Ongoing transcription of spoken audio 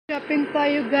Shopping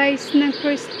tayo guys ng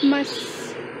Christmas.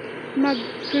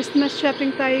 Mag-Christmas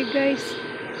shopping tayo guys.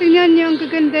 Tingnan niyo ang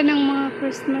gaganda ng mga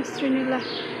Christmas tree nila.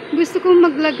 Gusto kong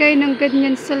maglagay ng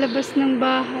ganyan sa labas ng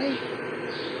bahay.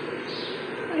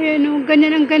 Ayan o,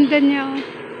 ganyan ang ganda niya o.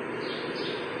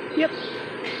 Yep.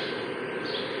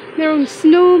 Merong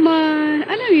snowman.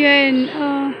 Ano yan?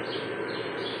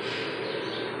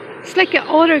 It's like an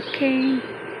otter cane.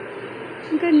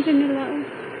 Ang ganda nila o.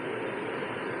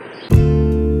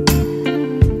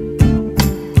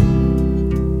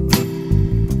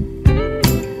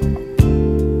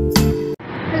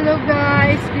 Hello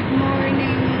guys, good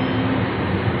morning.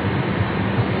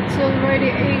 It's already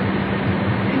 8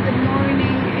 in the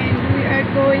morning and we are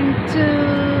going to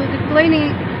the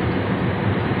clinic.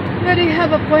 We already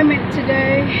have appointment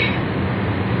today.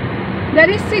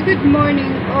 Daddy, say good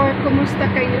morning or kumusta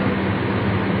kayo?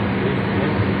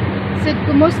 Said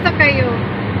kumusta kayo?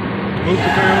 Kumusta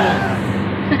kayo?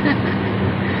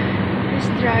 He's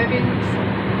driving.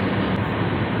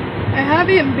 I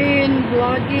haven't been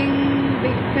vlogging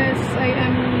because I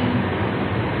am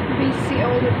busy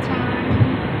all the time.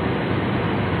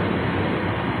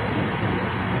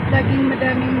 Laging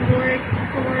madaming work.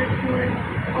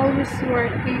 Always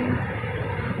working.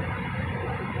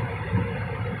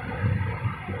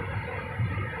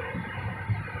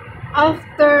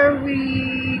 After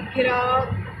we get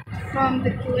out from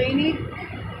the clinic,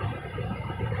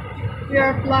 we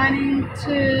are planning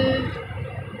to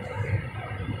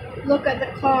look at the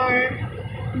car.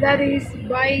 That is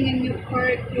buying a new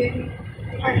car in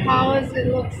our house.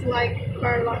 It looks like a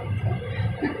car lot.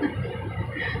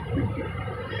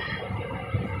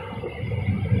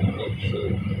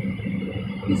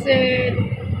 He said,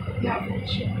 not for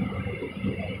sure.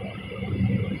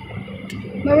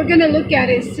 But we're gonna look at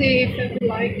it, see if we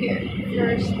like it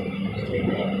first.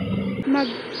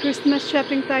 Mag-Christmas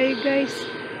shopping tayo guys.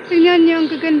 Tingnan niyo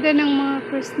ang gaganda ng mga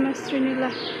Christmas tree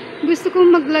nila. Gusto kong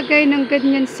maglagay ng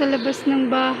ganyan sa labas ng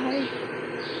bahay.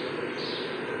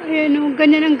 Ayan o,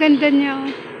 ganyan ang ganda niya o.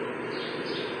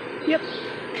 Yep.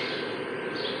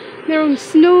 Merong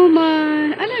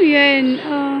snowman. Ano yan?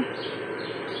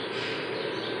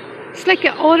 It's like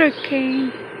an otter cane.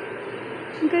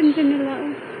 Ang ganda nila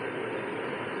o.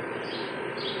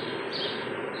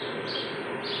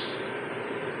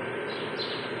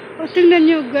 O, tingnan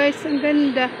nyo guys, ang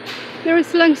ganda. Meron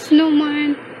silang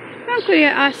snowman. Ano ko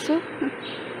yung aso?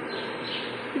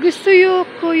 Gusto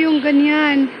ko yung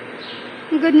ganyan.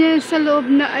 Yung ganyan sa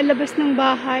loob na labas ng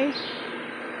bahay.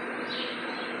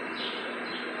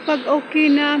 Pag okay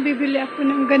na, bibili ako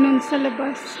ng ganun sa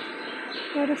labas.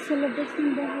 Para sa labas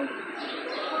ng bahay.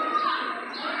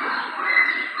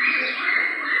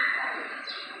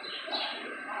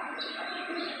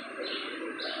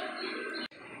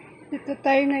 Dito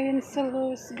tayo ngayon sa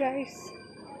Lowe's guys.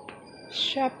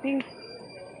 Shopping.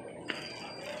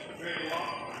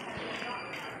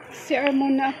 CR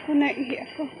muna ako, naihi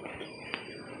ako.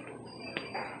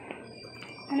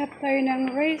 Hanap tayo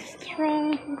ng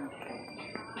restaurant.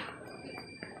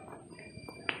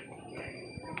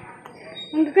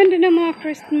 Ang ganda ng mga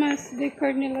Christmas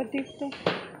decor nila dito.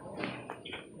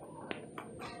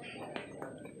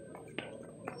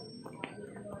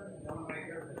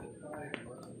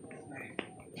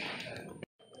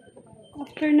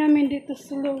 After namin dito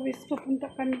sa Lowe's,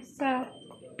 pupunta kami sa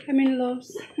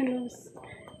Lowe's.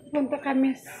 Pupunta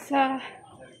kami sa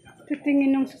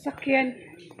titingin ng sasakyan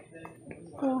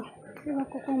ko. Ewan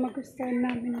ko kung magustuhan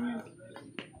namin yan.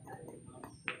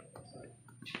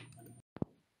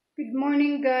 Good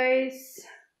morning guys.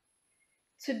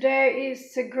 Today is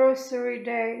a grocery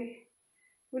day.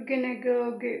 We're gonna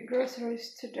go get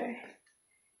groceries today.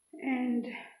 And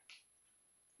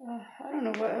I don't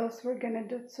know what else we're gonna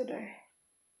do today.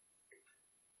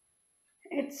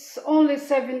 It's only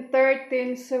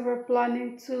 7:13, so we're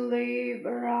planning to leave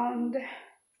around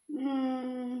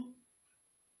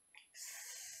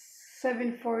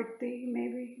 7:40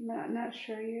 maybe. Not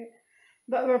sure yet.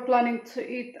 But we're planning to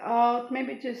eat out,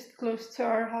 maybe just close to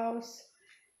our house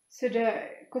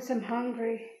today because I'm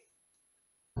hungry.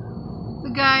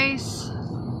 So guys,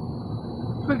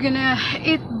 we're gonna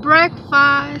eat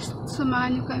breakfast.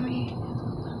 Samahan niyo kami.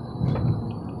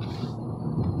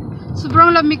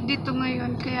 Sobrang lamig dito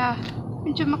ngayon, kaya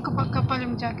medyo makapal-kapal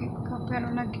yung jacket ko.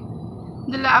 Pero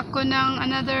nagdala ako ng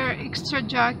another extra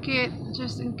jacket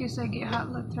just in case I get hot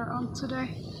later on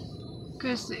today.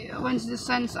 Because once the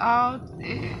sun's out,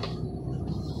 it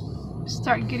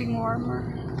start getting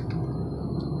warmer.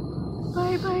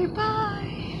 Bye.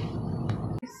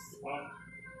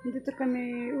 Dito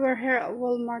kami, we're here at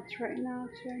Walmart right now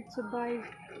trying to buy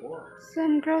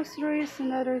some groceries and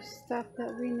other stuff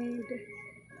that we need.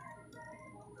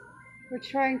 We're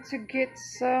trying to get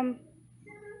some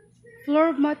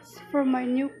floor mats for my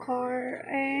new car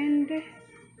and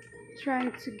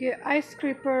trying to get ice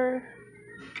scraper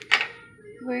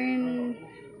when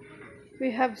we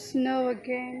have snow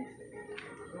again.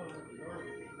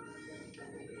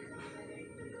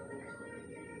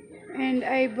 And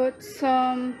I bought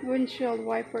some windshield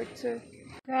wiper too.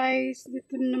 Guys,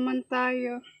 dito na naman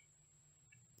tayo.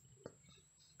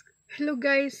 Hello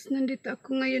guys, nandito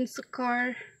ako ngayon sa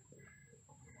car.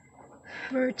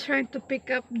 We're trying to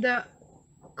pick up the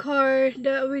car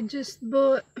that we just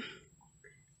bought.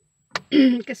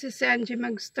 Kasi si Angie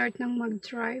mag-start ng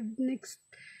mag-drive next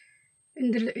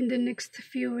in the next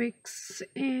few weeks,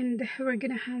 and we're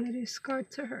gonna hand this car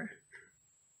to her.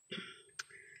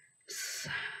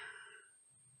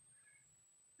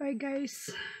 Bye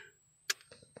guys.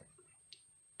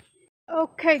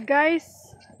 Okay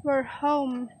guys, we're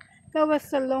home. That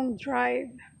was a long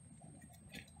drive.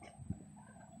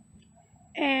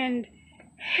 And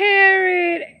here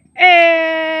it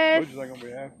is. Who's gonna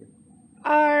be happy?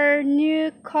 Our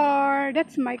new car.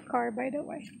 That's my car, by the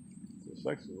way. It's a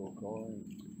sexy little car.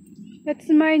 That's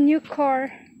my new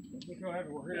car.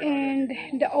 And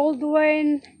the old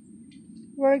one,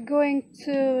 we're going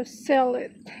to sell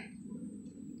it.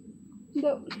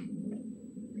 Look,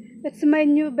 that's my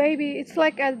new baby. It's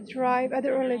like a drive. I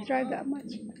don't really drive that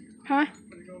much. Huh?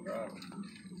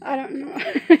 I don't know.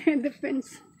 It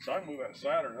depends. So I can move that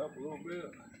Saturn up a little bit.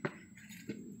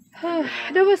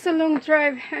 That was a long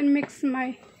drive and makes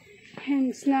my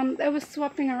hands numb. I was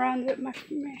swapping around with my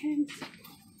hands.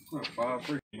 That's 5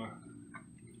 3.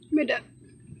 With that,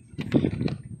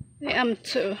 I am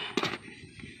too.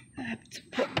 I have to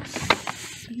put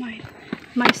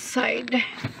my side.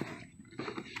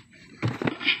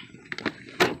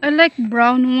 I like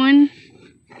brown one.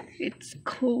 It's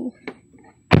cool.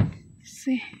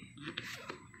 See,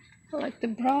 I like the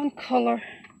brown color.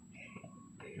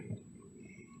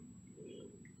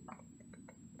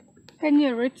 Can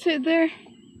you reach it there?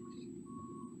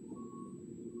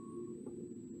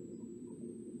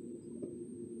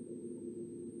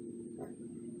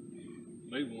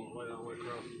 They won't lay all the way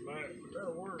across the back, but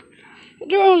that'll work.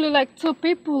 There are only like 2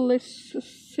 people. Let's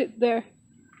just sit there.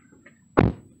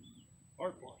 Hard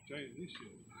part, change this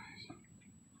shit.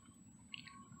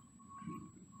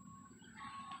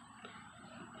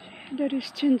 That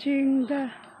is changing the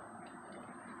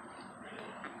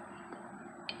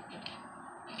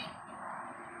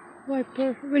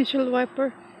wiper, windshield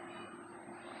wiper.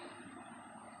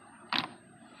 If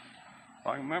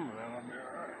I can remember that, I'll be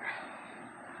alright.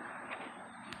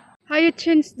 How you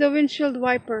change the windshield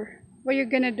wiper? What you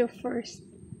gonna do first?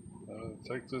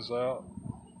 Take this out.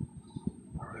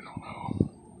 I really don't know.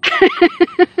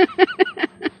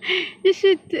 You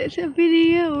should do a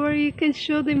video where you can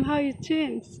show them how you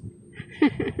change.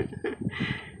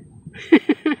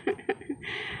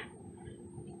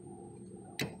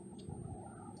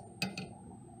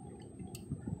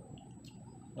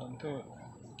 Nothing to it.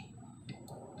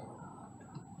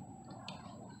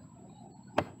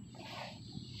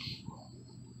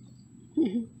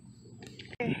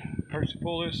 First you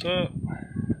pull this up,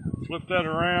 flip that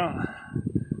around,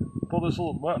 pull this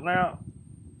little button out,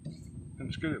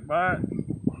 and scoot it back,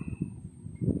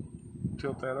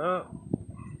 tilt that up,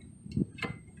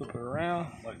 flip it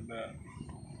around like that.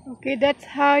 Okay, that's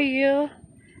how you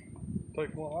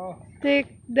Take one off. take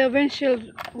the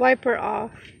windshield wiper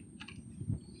off.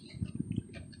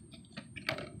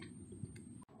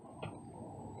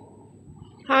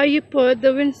 How you put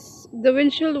the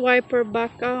windshield wiper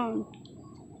back on?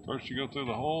 First you go through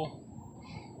the hole,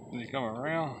 then you come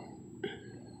around,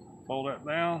 fold that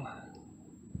down,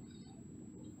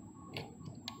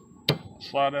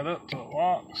 slide that up till it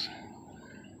locks,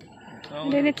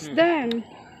 And then it's done.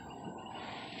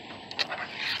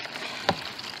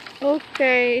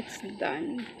 Okay, it's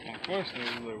done. The question is,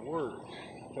 do they work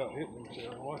without hitting each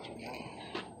other? Watch it now.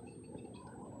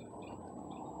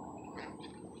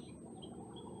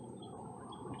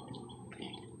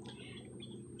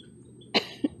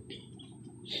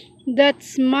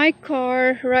 That's my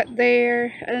car right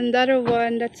there, and the other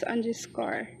one, that's Angie's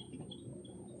car.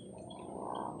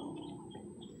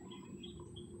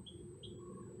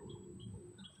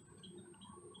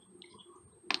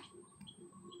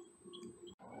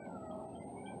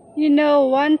 You know,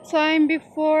 one time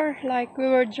before, like we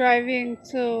were driving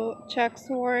to Chuck's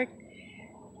work,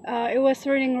 it was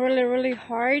raining really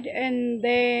hard, and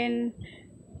then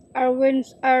our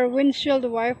windshield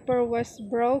wiper was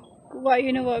broke.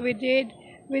 You know what we did?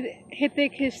 He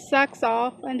take his socks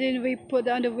off, and then we put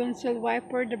on the windshield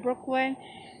wiper, the broke one.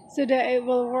 so that it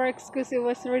will work, because it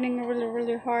was raining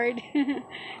really hard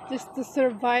just to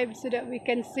survive so that we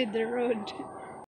can see the road.